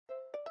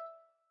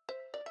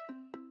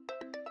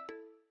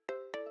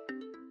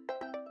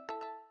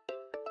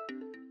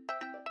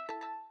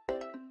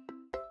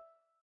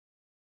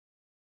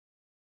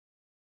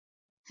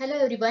Hello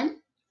everyone.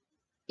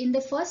 In the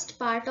first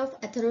part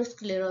of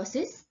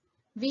atherosclerosis,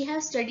 we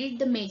have studied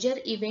the major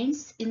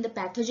events in the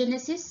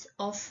pathogenesis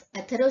of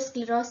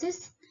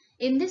atherosclerosis.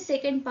 In this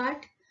second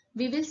part,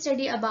 we will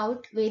study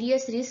about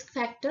various risk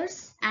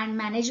factors and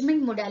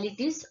management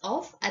modalities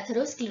of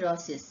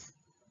atherosclerosis.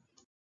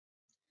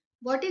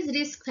 What is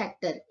risk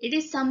factor? It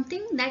is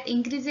something that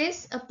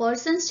increases a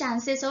person's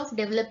chances of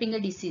developing a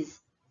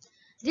disease.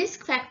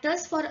 Risk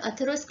factors for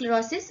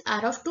atherosclerosis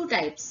are of two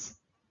types.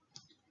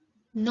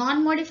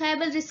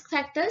 Non-modifiable risk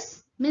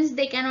factors means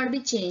they cannot be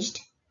changed,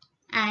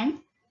 and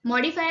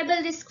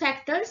modifiable risk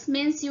factors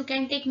means you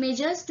can take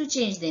measures to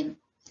change them.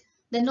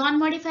 The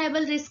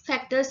non-modifiable risk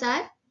factors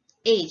are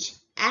age.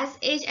 As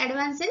age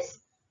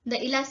advances,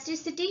 the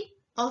elasticity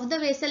of the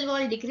vessel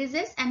wall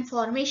decreases and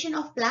formation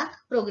of plaque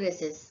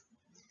progresses.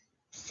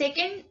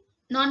 Second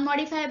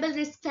non-modifiable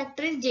risk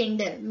factor is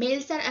gender.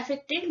 Males are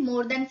affected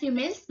more than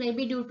females,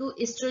 maybe due to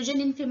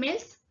estrogen in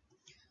females.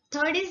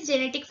 Third is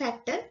genetic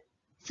factor.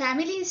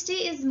 Family history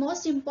is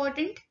most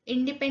important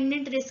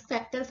independent risk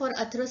factor for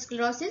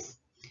atherosclerosis.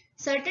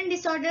 Certain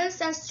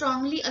disorders are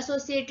strongly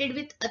associated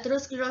with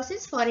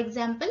atherosclerosis, for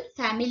example,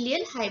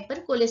 familial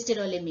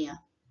hypercholesterolemia.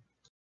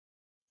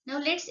 Now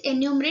let's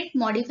enumerate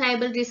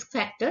modifiable risk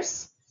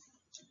factors.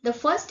 The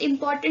first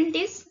important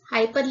is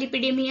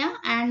hyperlipidemia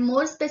and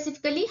more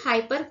specifically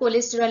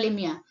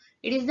hypercholesterolemia.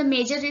 It is the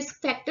major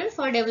risk factor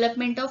for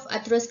development of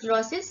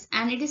atherosclerosis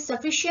and it is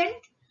sufficient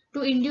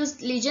to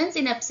induce lesions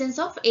in absence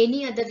of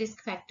any other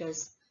risk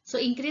factors. So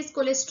increased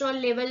cholesterol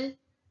level,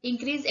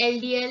 increased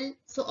LDL.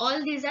 So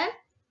all these are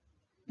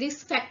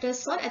risk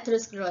factors for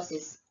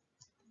atherosclerosis.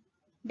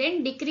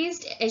 Then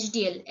decreased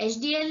HDL.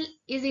 HDL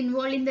is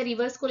involved in the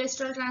reverse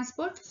cholesterol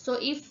transport. So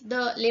if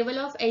the level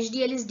of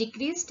HDL is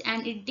decreased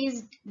and it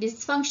is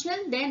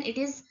dysfunctional, then it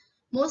is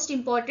most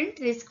important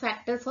risk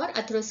factor for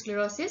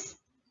atherosclerosis.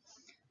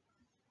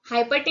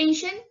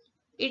 Hypertension.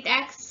 It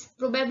acts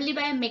probably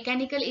by a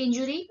mechanical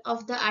injury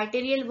of the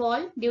arterial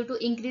wall due to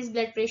increased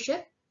blood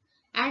pressure.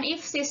 And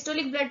if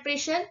systolic blood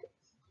pressure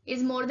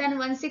is more than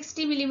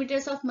 160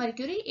 millimeters of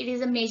mercury, it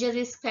is a major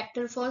risk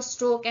factor for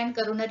stroke and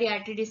coronary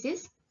artery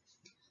disease.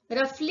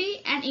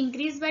 Roughly an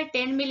increase by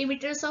 10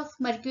 millimeters of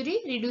mercury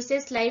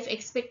reduces life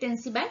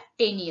expectancy by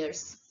 10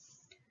 years.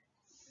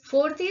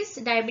 Fourth is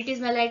diabetes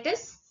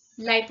mellitus,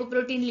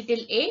 lipoprotein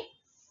little a,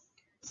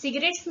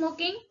 cigarette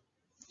smoking,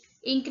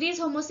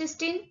 increased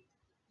homocysteine,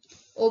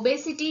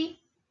 obesity,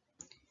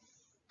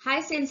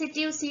 high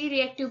sensitive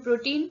C-reactive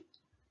protein,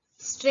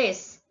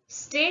 stress.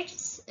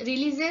 Stress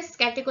releases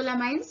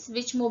catecholamines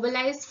which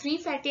mobilize free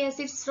fatty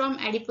acids from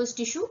adipose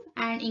tissue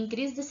and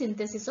increase the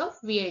synthesis of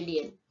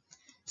VLDL.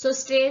 So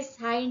stress,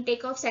 high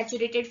intake of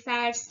saturated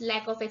fats,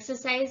 lack of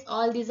exercise,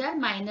 all these are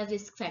minor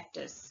risk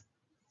factors.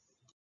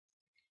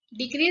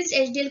 Decreased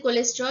HDL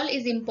cholesterol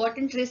is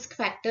important risk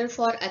factor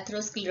for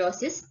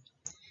atherosclerosis.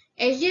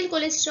 HDL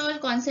cholesterol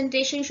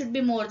concentration should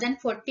be more than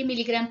 40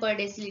 mg per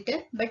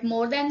deciliter, but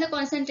more than the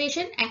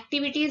concentration,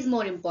 activity is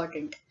more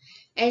important.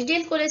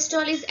 HDL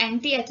cholesterol is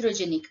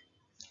antiatherogenic.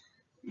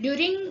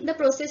 During the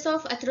process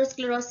of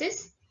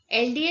atherosclerosis,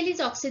 LDL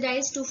is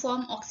oxidized to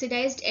form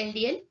oxidized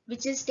LDL,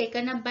 which is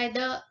taken up by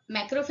the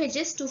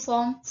macrophages to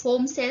form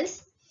foam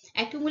cells.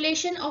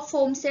 Accumulation of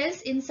foam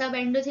cells in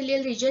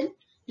subendothelial region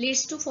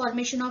leads to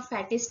formation of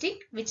fatty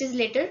stick, which is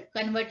later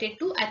converted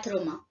to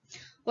atheroma.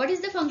 What is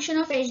the function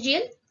of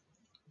HDL?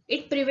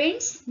 It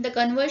prevents the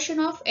conversion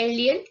of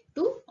LDL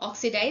to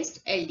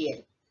oxidized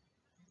LDL.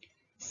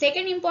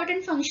 Second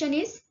important function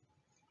is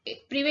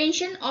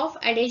prevention of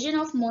adhesion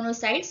of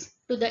monocytes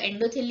to the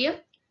endothelium,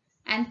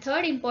 and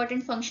third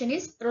important function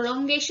is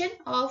prolongation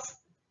of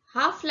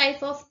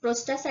half-life of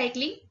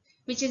prostacyclin,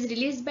 which is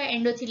released by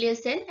endothelial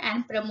cell,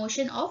 and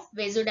promotion of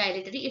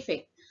vasodilatory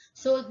effect.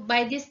 So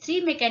by these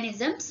three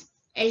mechanisms,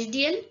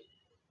 HDL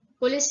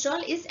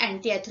cholesterol is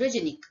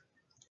antiatherogenic.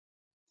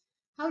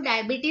 How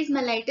diabetes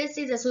mellitus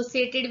is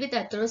associated with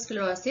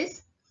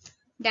atherosclerosis?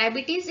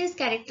 Diabetes is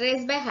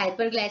characterized by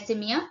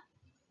hyperglycemia.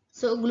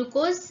 So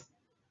glucose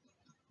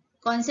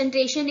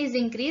concentration is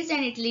increased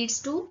and it leads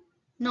to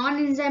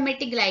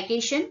non-enzymatic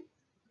glycation,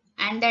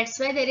 and that's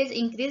why there is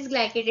increased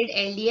glycated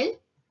LDL.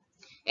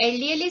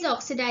 LDL is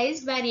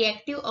oxidized by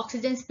reactive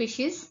oxygen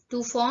species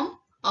to form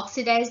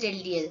oxidized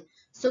LDL.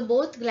 So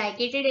both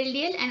glycated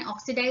LDL and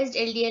oxidized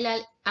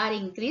LDL are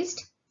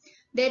increased.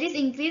 There is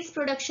increased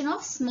production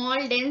of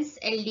small dense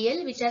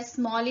LDL which are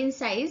small in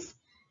size,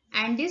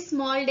 and this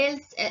small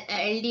dense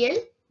LDL,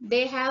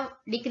 they have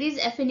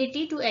decreased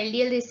affinity to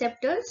LDL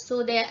receptors,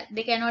 so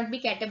they cannot be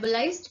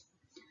catabolized.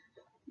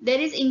 There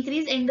is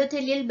increased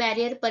endothelial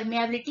barrier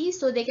permeability,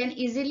 so they can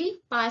easily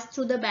pass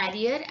through the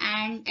barrier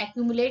and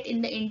accumulate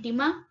in the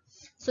intima.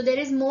 So there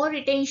is more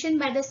retention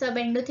by the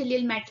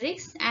subendothelial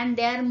matrix and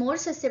they are more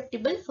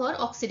susceptible for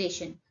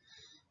oxidation.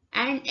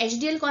 And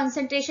HDL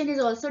concentration is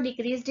also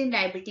decreased in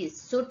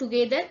diabetes. So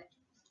together,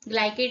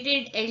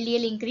 glycated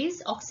LDL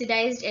increase,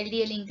 oxidized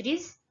LDL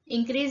increase,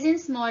 increase in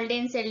small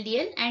dense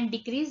LDL and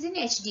decrease in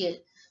HDL.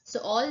 So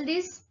all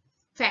these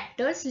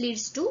factors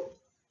leads to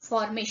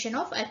formation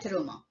of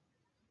atheroma.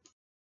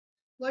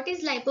 What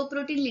is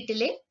lipoprotein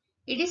little a?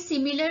 It is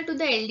similar to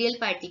the LDL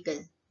particle.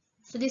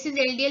 So this is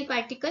LDL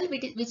particle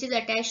which is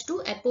attached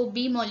to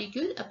ApoB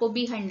molecule,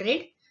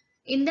 ApoB100.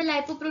 In the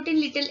lipoprotein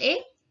little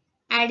a,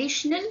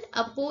 additional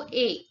Apo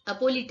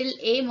little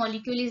a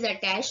molecule is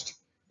attached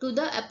to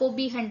the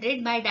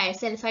ApoB100 by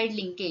disulfide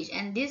linkage,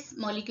 and this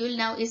molecule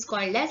now is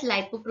called as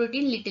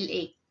lipoprotein little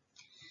a.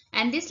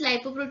 And this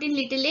lipoprotein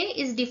little a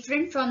is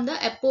different from the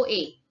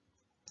ApoA.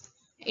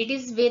 It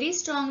is very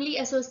strongly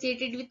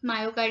associated with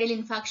myocardial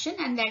infarction,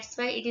 and that's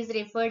why it is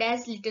referred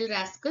as little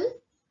rascal.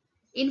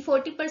 In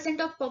 40%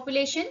 of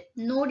population,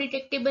 no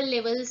detectable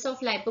levels of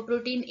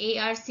lipoprotein A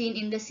are seen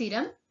in the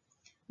serum,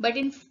 but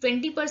in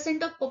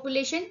 20% of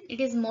population,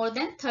 it is more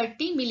than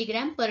 30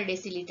 mg per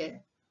deciliter.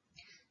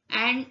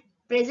 And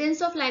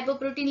presence of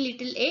lipoprotein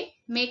little a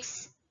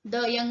makes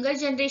the younger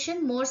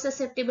generation more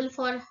susceptible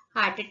for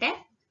heart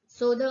attack.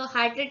 So the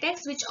heart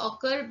attacks which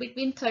occur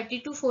between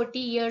 30 to 40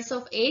 years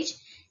of age,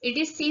 it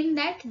is seen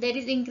that there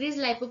is increased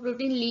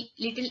lipoprotein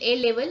little a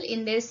level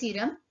in their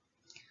serum.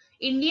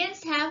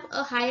 Indians have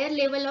a higher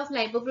level of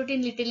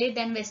lipoprotein little a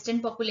than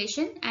Western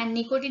population, and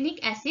nicotinic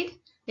acid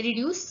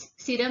reduce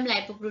serum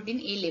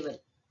lipoprotein A level.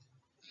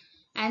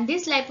 And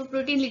this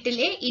lipoprotein little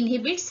a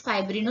inhibits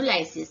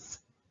fibrinolysis.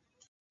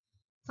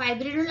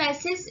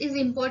 Fibrinolysis is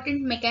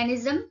important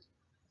mechanism,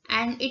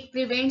 and it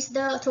prevents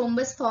the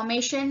thrombus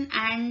formation,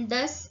 and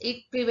thus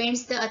it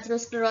prevents the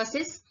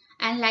atherosclerosis,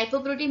 and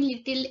lipoprotein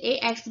little a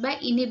acts by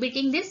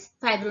inhibiting this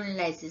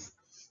fibrinolysis.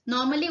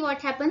 Normally what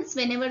happens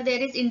whenever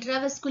there is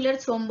intravascular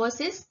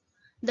thrombosis,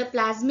 the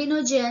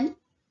plasminogen,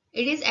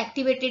 it is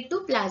activated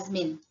to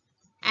plasmin,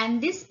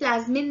 and this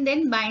plasmin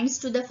then binds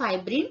to the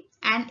fibrin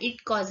and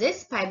it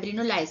causes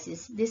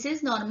fibrinolysis. This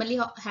is normally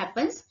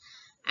happens,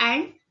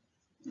 and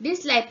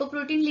this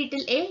lipoprotein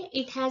little a,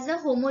 it has a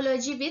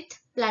homology with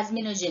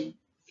plasminogen.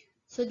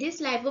 So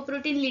this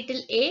lipoprotein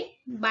little a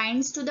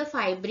binds to the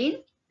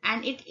fibrin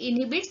and it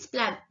inhibits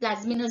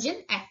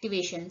plasminogen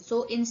activation.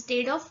 So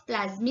instead of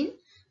plasmin,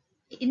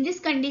 in this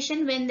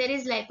condition when there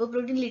is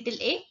lipoprotein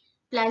little a,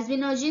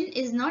 plasminogen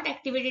is not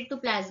activated to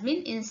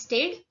plasmin.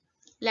 Instead,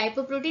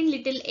 lipoprotein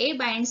little a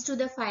binds to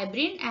the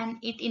fibrin and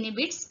it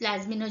inhibits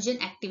plasminogen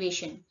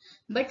activation.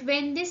 But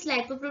when this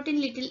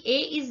lipoprotein little a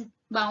is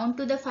bound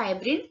to the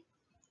fibrin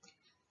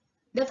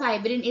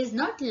is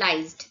not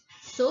lysed.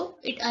 So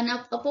it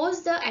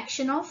opposes the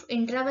action of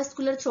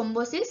intravascular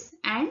thrombosis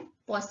and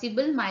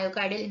possible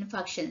myocardial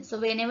infarction. So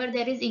whenever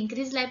there is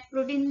increased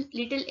lipoprotein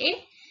little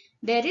a,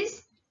 there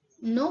is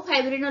no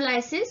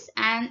fibrinolysis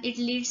and it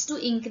leads to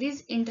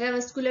increased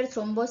intravascular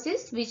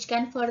thrombosis, which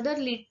can further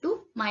lead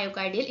to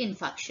myocardial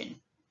infarction.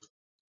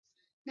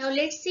 Now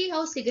let's see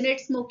how cigarette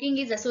smoking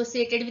is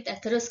associated with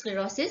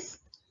atherosclerosis.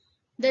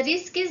 The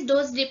risk is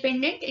dose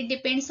dependent. It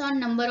depends on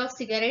number of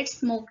cigarettes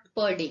smoked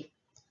per day.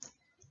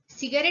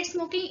 Cigarette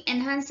smoking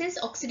enhances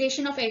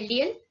oxidation of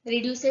LDL,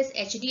 reduces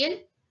HDL,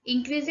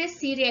 increases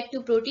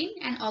C-reactive protein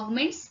and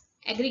augments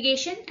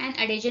aggregation and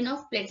adhesion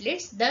of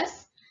platelets.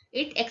 Thus,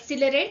 it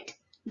accelerates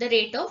the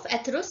rate of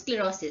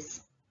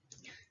atherosclerosis.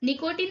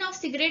 Nicotine of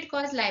cigarette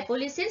causes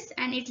lipolysis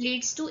and it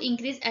leads to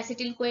increased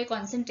acetyl-CoA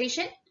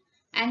concentration,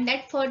 and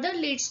that further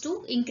leads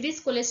to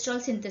increased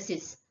cholesterol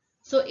synthesis.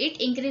 So it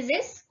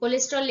increases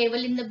cholesterol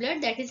level in the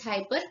blood, that is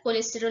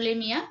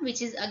hypercholesterolemia,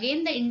 which is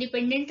again the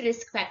independent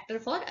risk factor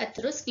for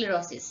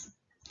atherosclerosis.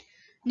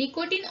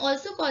 Nicotine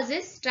also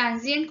causes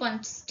transient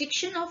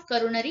constriction of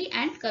coronary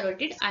and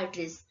carotid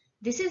arteries.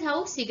 This is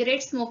how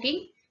cigarette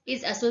smoking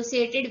is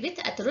associated with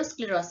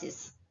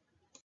atherosclerosis.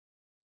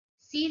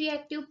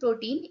 C-reactive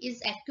protein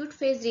is acute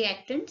phase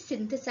reactant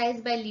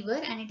synthesized by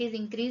liver and it is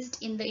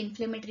increased in the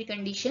inflammatory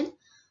condition.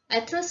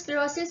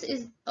 Atherosclerosis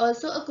is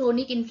also a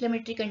chronic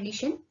inflammatory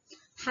condition.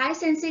 High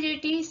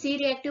sensitivity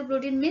C-reactive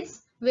protein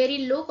means very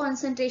low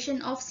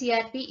concentration of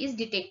CRP is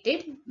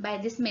detected by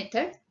this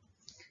method.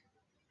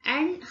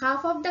 And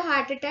half of the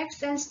heart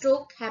attacks and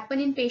stroke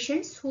happen in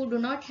patients who do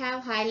not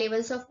have high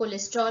levels of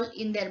cholesterol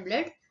in their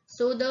blood.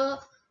 So the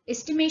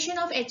estimation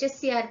of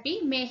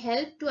hsCRP may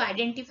help to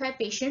identify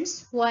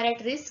patients who are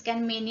at risk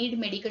and may need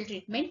medical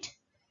treatment.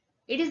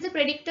 It is the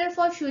predictor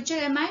for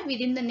future MI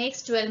within the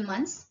next 12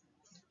 months.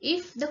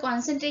 If the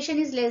concentration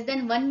is less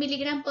than 1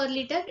 mg per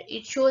liter,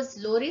 it shows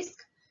low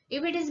risk.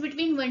 If it is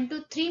between 1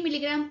 to 3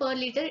 mg per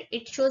liter,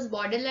 it shows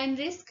borderline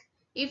risk.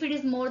 If it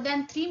is more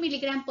than 3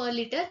 mg per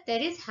liter,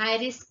 there is high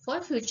risk for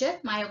future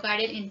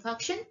myocardial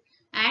infarction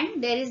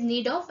and there is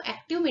need of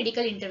active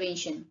medical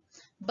intervention.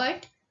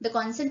 But the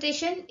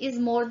concentration is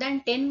more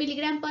than 10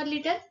 mg per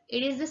liter,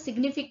 it is a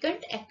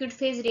significant acute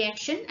phase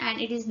reaction and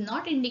it is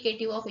not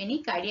indicative of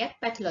any cardiac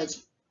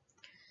pathology.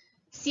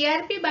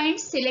 CRP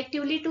binds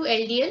selectively to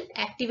LDL,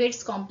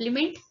 activates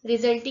complement,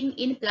 resulting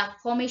in plaque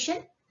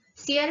formation.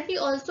 CRP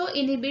also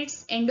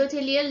inhibits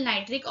endothelial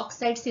nitric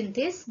oxide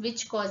synthase,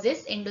 which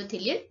causes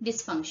endothelial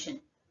dysfunction.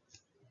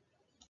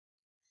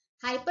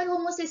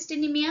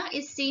 Hyperhomocysteinemia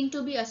is seen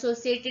to be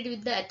associated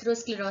with the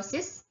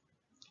atherosclerosis.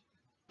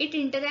 It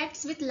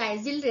interacts with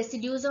lysyl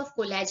residues of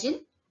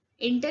collagen,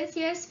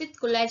 interferes with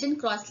collagen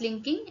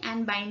cross-linking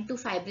and bind to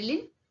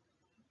fibrillin.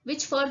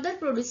 which further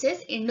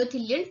produces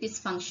endothelial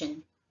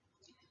dysfunction.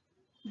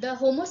 The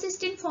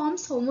homocysteine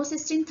forms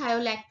homocysteine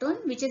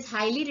thiolactone, which is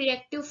highly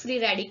reactive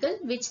free radical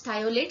which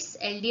thiolates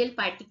LDL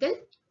particle,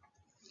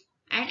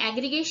 and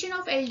aggregation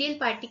of LDL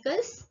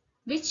particles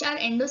which are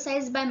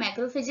endosized by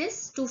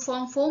macrophages to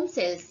form foam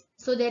cells.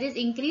 So there is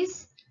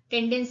increased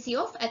tendency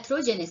of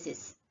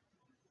atherogenesis.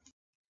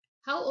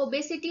 How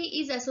obesity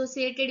is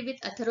associated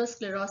with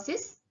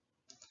atherosclerosis?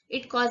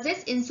 It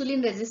causes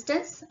insulin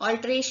resistance,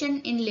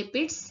 alteration in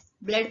lipids,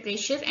 blood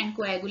pressure and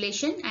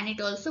coagulation, and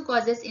it also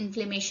causes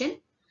inflammation,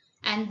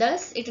 and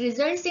thus it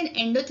results in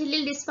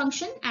endothelial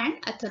dysfunction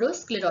and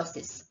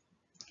atherosclerosis.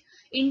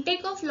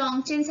 Intake of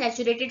long-chain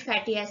saturated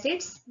fatty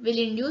acids will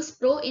induce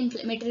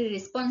pro-inflammatory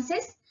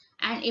responses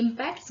and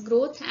impacts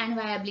growth and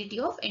viability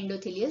of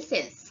endothelial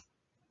cells.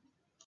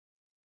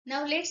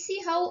 Now let's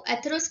see how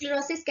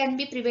atherosclerosis can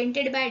be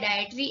prevented by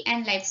dietary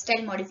and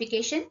lifestyle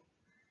modification.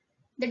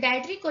 The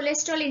dietary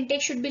cholesterol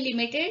intake should be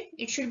limited.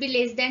 It should be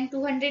less than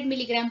 200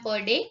 mg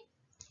per day.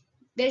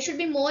 There should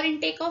be more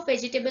intake of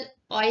vegetable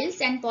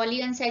oils and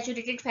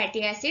polyunsaturated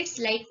fatty acids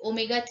like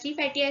omega-3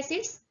 fatty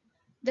acids.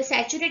 The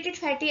saturated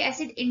fatty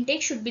acid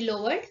intake should be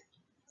lowered.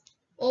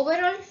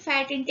 Overall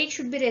fat intake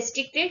should be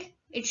restricted.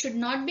 It should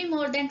not be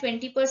more than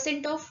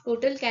 20% of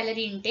total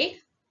calorie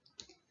intake.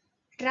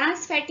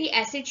 Trans fatty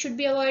acid should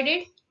be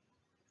avoided.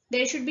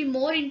 There should be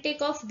more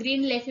intake of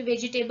green leafy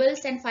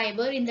vegetables and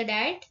fiber in the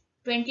diet,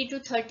 20 to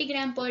 30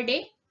 gram per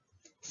day.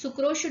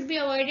 Sucrose should be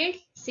avoided.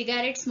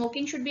 Cigarette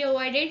smoking should be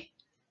avoided.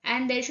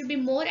 And there should be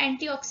more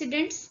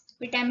antioxidants,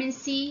 vitamin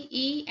C,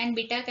 E and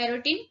beta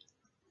carotene.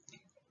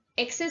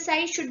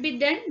 Exercise should be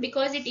done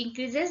because it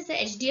increases the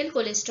HDL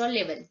cholesterol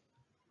level.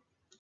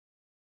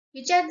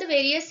 Which are the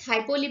various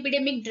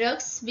hypolipidemic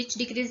drugs which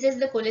decreases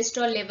the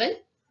cholesterol level?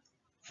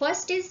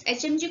 First is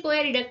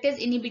HMG-CoA reductase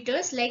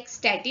inhibitors like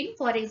statin,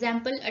 for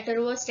example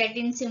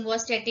atorvastatin,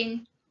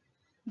 simvastatin.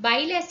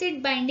 Bile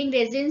acid binding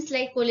resins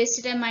like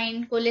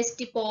cholestyramine,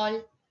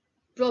 cholestyramine,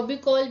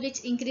 Probucol,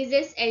 which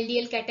increases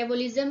LDL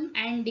catabolism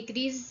and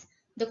decrease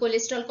the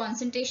cholesterol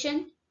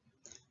concentration.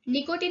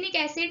 Nicotinic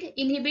acid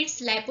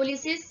inhibits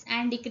lipolysis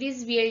and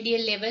decrease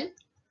VLDL level.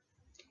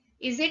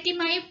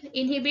 Ezetimibe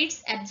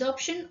inhibits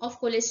absorption of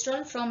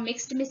cholesterol from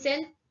mixed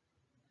micelle.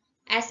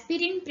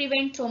 Aspirin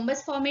prevents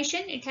thrombus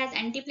formation. It has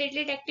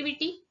antiplatelet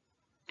activity.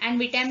 And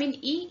vitamin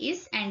E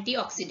is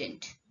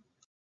antioxidant.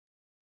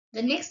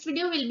 The next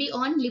video will be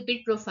on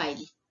lipid profile.